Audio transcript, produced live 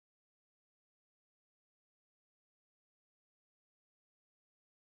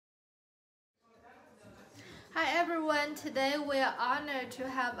Hi everyone, today we are honored to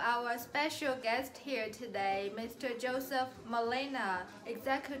have our special guest here today, Mr. Joseph Molina,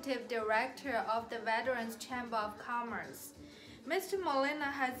 Executive Director of the Veterans Chamber of Commerce. Mr. Molina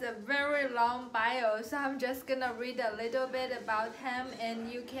has a very long bio, so I'm just gonna read a little bit about him and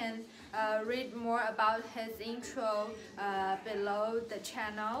you can read more about his intro below the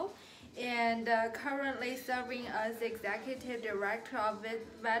channel. And currently serving as Executive Director of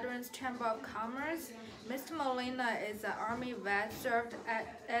Veterans Chamber of Commerce, Mr. Molina is an Army vet, served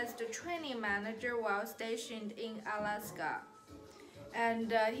as the training manager while stationed in Alaska.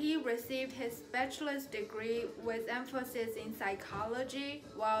 And he received his bachelor's degree with emphasis in psychology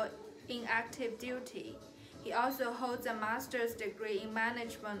while in active duty. He also holds a master's degree in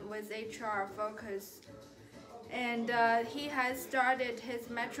management with HR focus. And he has started his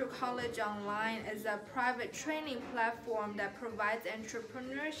MetroCollegeOnline as a private training platform that provides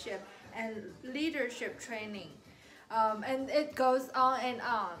entrepreneurship and leadership training. And it goes on and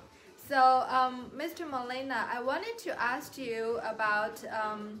on. So, Mr. Molina, I wanted to ask you about,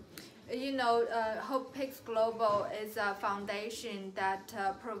 Hope Pyx Global is a foundation that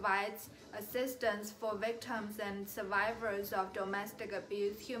provides assistance for victims and survivors of domestic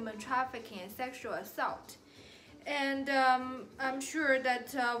abuse, human trafficking, and sexual assault. And I'm sure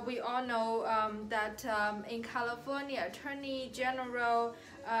that we all know that in California, Attorney General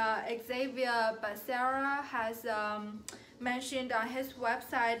Xavier Becerra has mentioned on his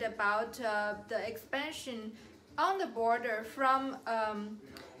website about the expansion on the border from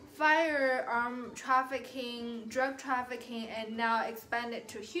firearm trafficking, drug trafficking, and now expanded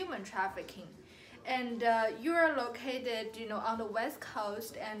to human trafficking. And you are located, on the West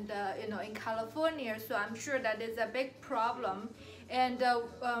Coast and, in California, so I'm sure that is a big problem. And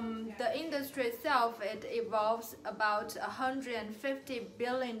the industry itself, it involves about $150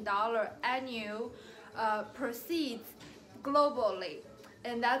 billion annual proceeds globally.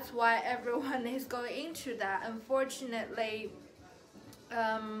 And that's why everyone is going into that. Unfortunately,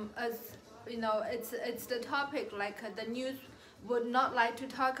 as it's the topic like the news would not like to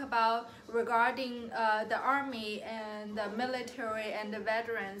talk about regarding the army and the military and the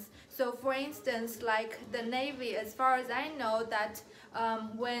veterans. So for instance, like the Navy, as far as I know, that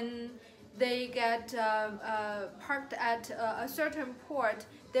when they get parked at a certain port,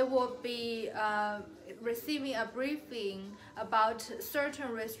 they will be receiving a briefing about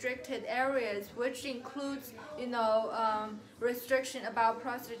certain restricted areas, which includes, restriction about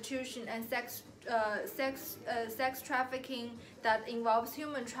prostitution and sex trafficking that involves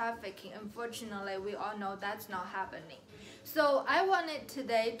human trafficking. Unfortunately, we all know that's not happening. So I wanted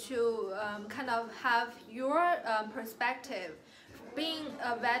today to kind of have your perspective, being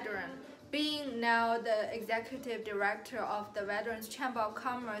a veteran, being now the executive director of the Veterans Chamber of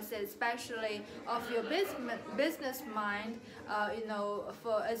Commerce, especially of your business mind,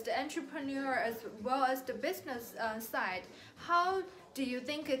 for as the entrepreneur as well as the business side, how do you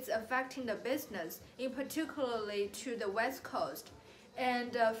think it's affecting the business, in particularly to the West Coast?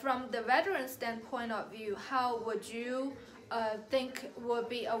 And from the veteran standpoint of view, how would you think would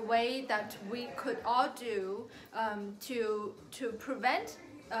be a way that we could all do to prevent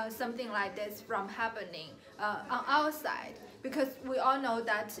something like this from happening on our side? Because we all know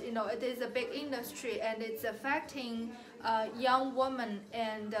that it is a big industry and it's affecting young women,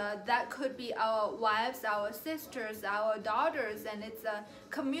 and that could be our wives, our sisters, our daughters, and it's a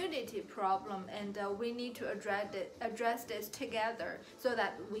community problem, and we need to address this together so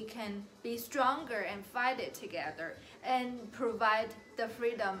that we can be stronger and fight it together and provide the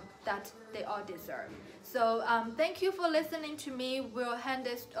freedom that they all deserve. So thank you for listening to me. We'll hand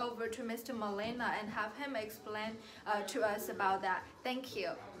this over to Mr. Molina and have him explain to us about that. Thank you.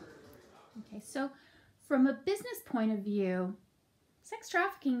 Okay, so from a business point of view, sex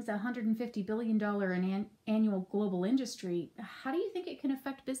trafficking is a $150 billion annual global industry. How do you think it can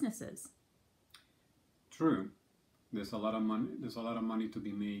affect businesses? True. There's a lot of money. There's a lot of money to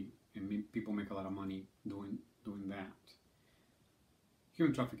be made, and people make a lot of money doing that.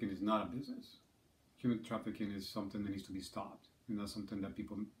 Human trafficking is not a business. Human trafficking is something that needs to be stopped. And that's something that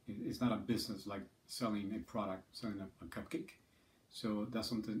it's not a business like selling a product, selling a cupcake. So that's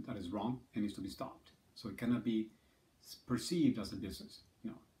something that is wrong and needs to be stopped. So it cannot be perceived as a business.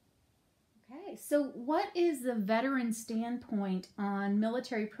 No. Okay, so what is the veteran standpoint on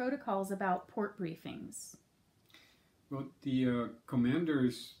military protocols about port briefings? Well, the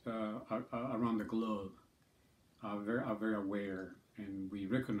commanders around the globe are very aware, and we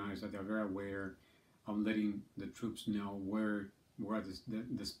recognize that they're very aware of letting the troops know where are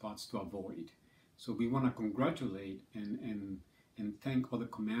the spots to avoid. So we want to congratulate and thank all the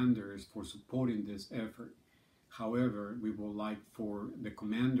commanders for supporting this effort. However, we would like for the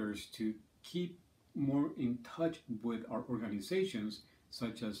commanders to keep more in touch with our organizations,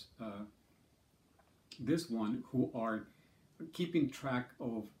 such as this one, who are keeping track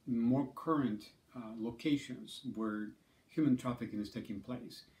of more current locations where human trafficking is taking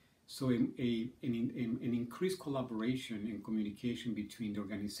place. So an increased collaboration and communication between the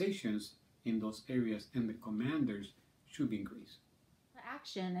organizations in those areas and the commanders should be increased.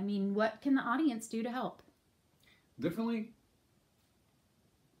 Action. I mean, what can the audience do to help? Definitely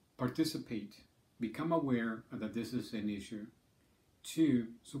participate, become aware that this is an issue, to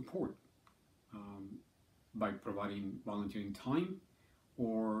support by providing volunteering time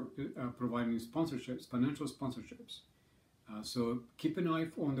or providing sponsorships, financial sponsorships. So keep an eye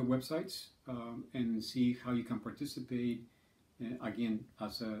on the websites and see how you can participate, again,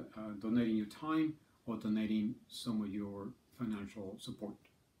 as donating your time or donating some of your financial support.